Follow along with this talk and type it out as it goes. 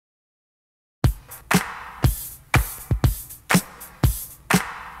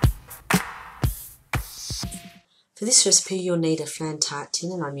For this recipe you'll need a flan tart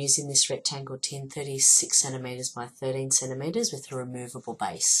tin, and I'm using this rectangle tin 36 cm by 13 cm with a removable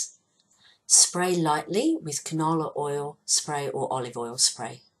base. Spray lightly with canola oil spray or olive oil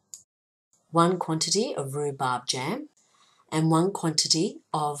spray. 1 quantity of rhubarb jam and 1 quantity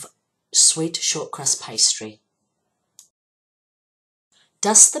of sweet short crust pastry.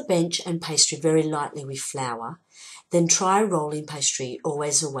 Dust the bench and pastry very lightly with flour, then try rolling pastry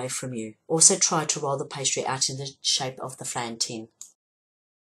always away from you. Also try to roll the pastry out in the shape of the flan tin.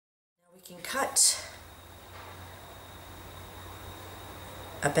 Now we can cut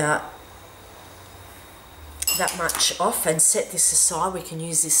about that much off and set this aside. We can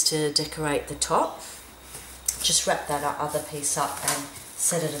use this to decorate the top. Just wrap that other piece up and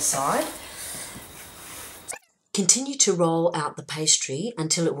set it aside. Continue to roll out the pastry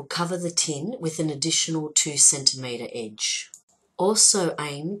until it will cover the tin with an additional 2 cm edge. Also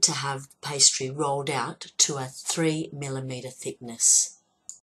aim to have pastry rolled out to a 3 mm thickness.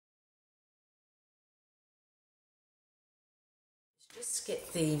 Just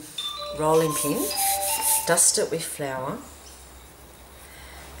get the rolling pin, dust it with flour,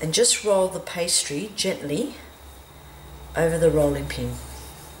 and just roll the pastry gently over the rolling pin.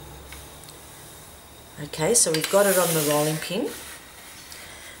 Okay, so we've got it on the rolling pin.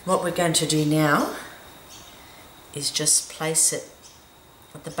 What we're going to do now is just place it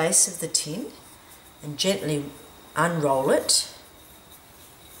at the base of the tin and gently unroll it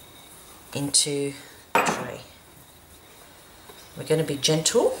into the tray. We're going to be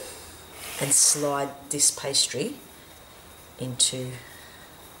gentle and slide this pastry into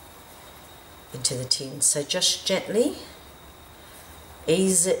the tin. So just gently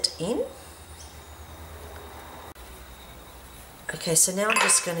ease it in. Okay, so now I'm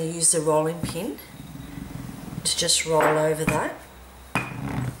just going to use the rolling pin to just roll over that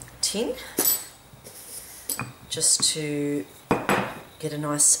tin, just to get a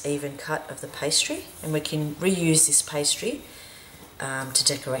nice even cut of the pastry, and we can reuse this pastry to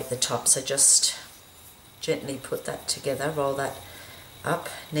decorate the top. So just gently put that together, roll that up,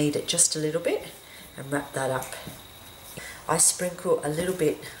 knead it just a little bit and wrap that up. I sprinkle a little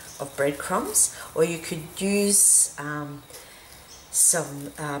bit of breadcrumbs, or you could use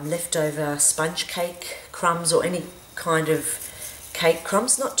some leftover sponge cake crumbs or any kind of cake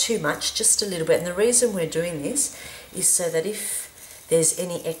crumbs, not too much, just a little bit. And the reason we're doing this is so that if there's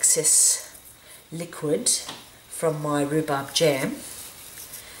any excess liquid from my rhubarb jam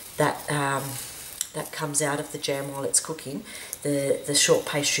that comes out of the jam while it's cooking, the short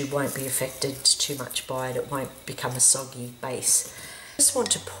pastry won't be affected too much by it. It won't become a soggy base. Just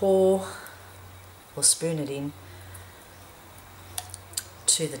want to pour or spoon it in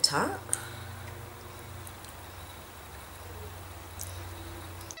to the tart.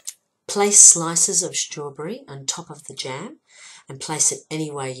 Place slices of strawberry on top of the jam and place it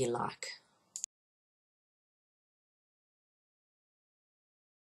any way you like.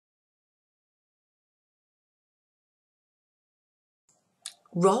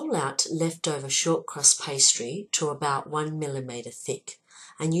 Roll out leftover short crust pastry to about 1 mm thick,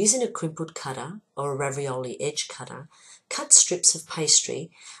 and using a crimpled cutter or a ravioli edge cutter, cut strips of pastry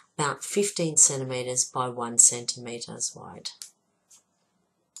about 15 cm by 1 cm wide.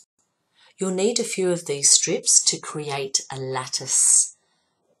 You'll need a few of these strips to create a lattice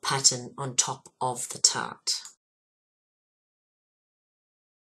pattern on top of the tart.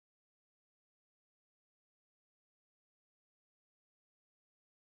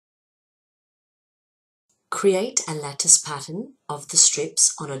 Create a lattice pattern of the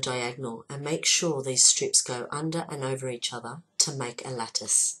strips on a diagonal and make sure these strips go under and over each other to make a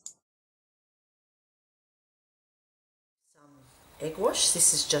lattice. Some egg wash.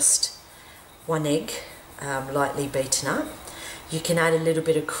 This is just 1 egg, lightly beaten up. You can add a little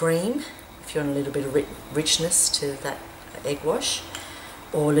bit of cream if you want a little bit of richness to that egg wash,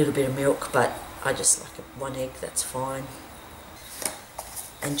 or a little bit of milk, but I just like it 1 egg, that's fine.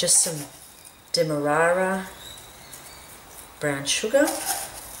 And just some demerara brown sugar,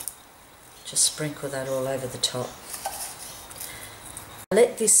 just sprinkle that all over the top.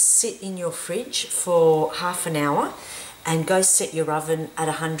 Let this sit in your fridge for half an hour and go set your oven at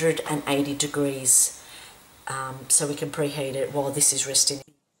 180 degrees so we can preheat it while this is resting.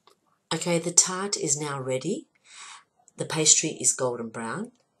 Okay, the tart is now ready. The pastry is golden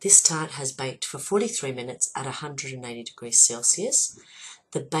brown. This tart has baked for 43 minutes at 180 degrees Celsius.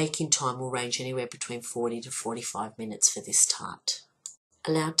 The baking time will range anywhere between 40 to 45 minutes for this tart.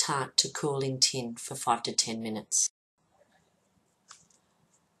 Allow tart to cool in tin for 5 to 10 minutes.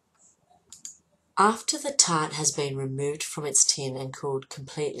 After the tart has been removed from its tin and cooled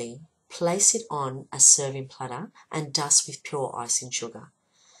completely, place it on a serving platter and dust with pure icing sugar.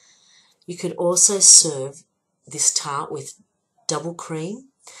 You could also serve this tart with double cream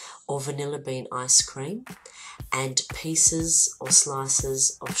or vanilla bean ice cream and pieces or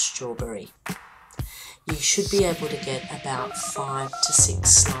slices of strawberry. You should be able to get about 5 to 6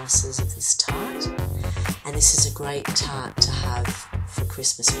 slices of this tart, and this is a great tart to have for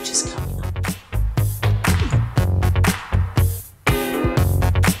Christmas, which is coming up.